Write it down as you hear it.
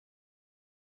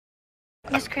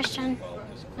Miss Christian,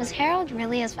 was Harold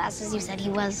really as fast as you said he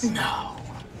was? No.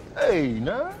 Hey,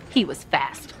 nah. He was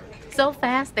fast. So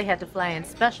fast, they had to fly in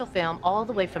special film all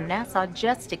the way from Nassau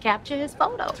just to capture his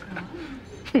photo.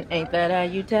 Ain't that how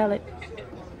you tell it?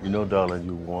 You know, darling,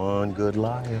 you one good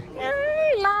liar.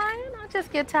 I ain't lying. I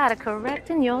just get tired of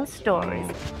correcting your stories.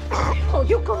 Oh,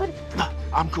 you good? Nah,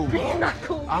 I'm cool. You're not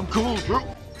cool. I'm cool, bro.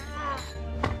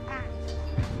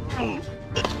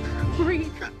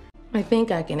 Breathe. I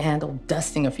think I can handle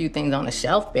dusting a few things on a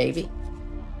shelf, baby.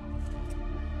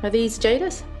 Are these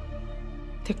Jada's?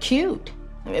 They're cute.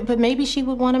 But maybe she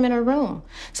would want them in her room.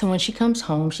 So when she comes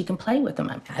home, she can play with them.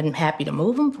 I'm happy to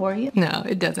move them for you. No,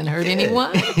 it doesn't hurt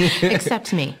anyone.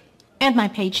 Except me. And my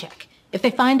paycheck. If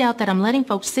they find out that I'm letting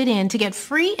folks sit in to get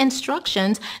free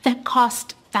instructions that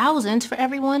cost thousands for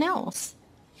everyone else.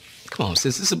 Come on,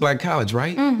 sis, this is a black college,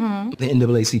 right? Mm-hmm. The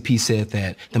NAACP said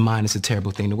that the mind is a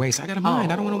terrible thing to waste. I got a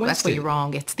mind. I don't want to waste That's where it. you're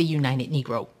wrong. It's the United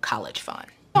Negro College Fund.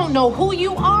 I don't know who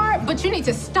you are, but you need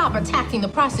to stop attacking the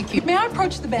prosecutor. May I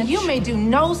approach the bench? You may do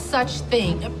no such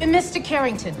thing. Mr.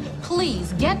 Carrington,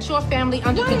 please get your family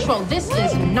under control. This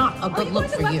is not a good look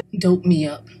for you. He doped me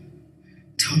up.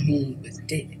 Told me he was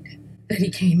dead. That he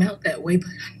came out that way, but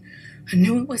I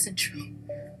knew it wasn't true.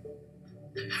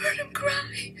 I heard him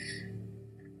cry.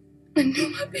 I knew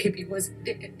my baby wasn't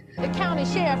dead. The county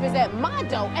sheriff is at my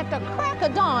door at the crack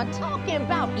of dawn talking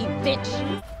about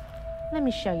eviction. Let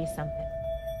me show you something.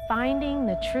 Finding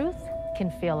the truth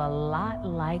can feel a lot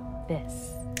like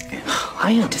this.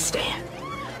 I understand.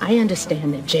 I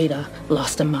understand that Jada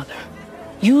lost a mother.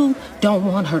 You don't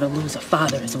want her to lose a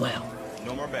father as well.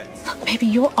 No more bets. Look, baby,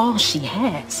 you're all she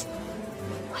has.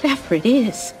 Whatever it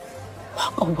is,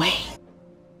 walk away.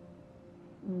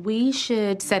 We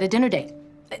should set a dinner date.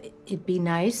 It'd be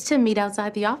nice to meet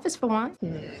outside the office for one.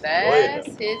 That's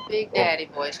his big daddy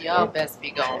voice. Y'all best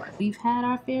be going. We've had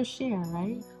our fair share,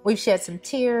 right? We've shed some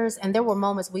tears, and there were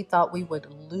moments we thought we would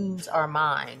lose our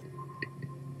mind.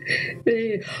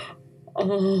 They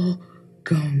all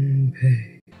come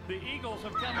back.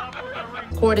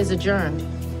 Court is adjourned.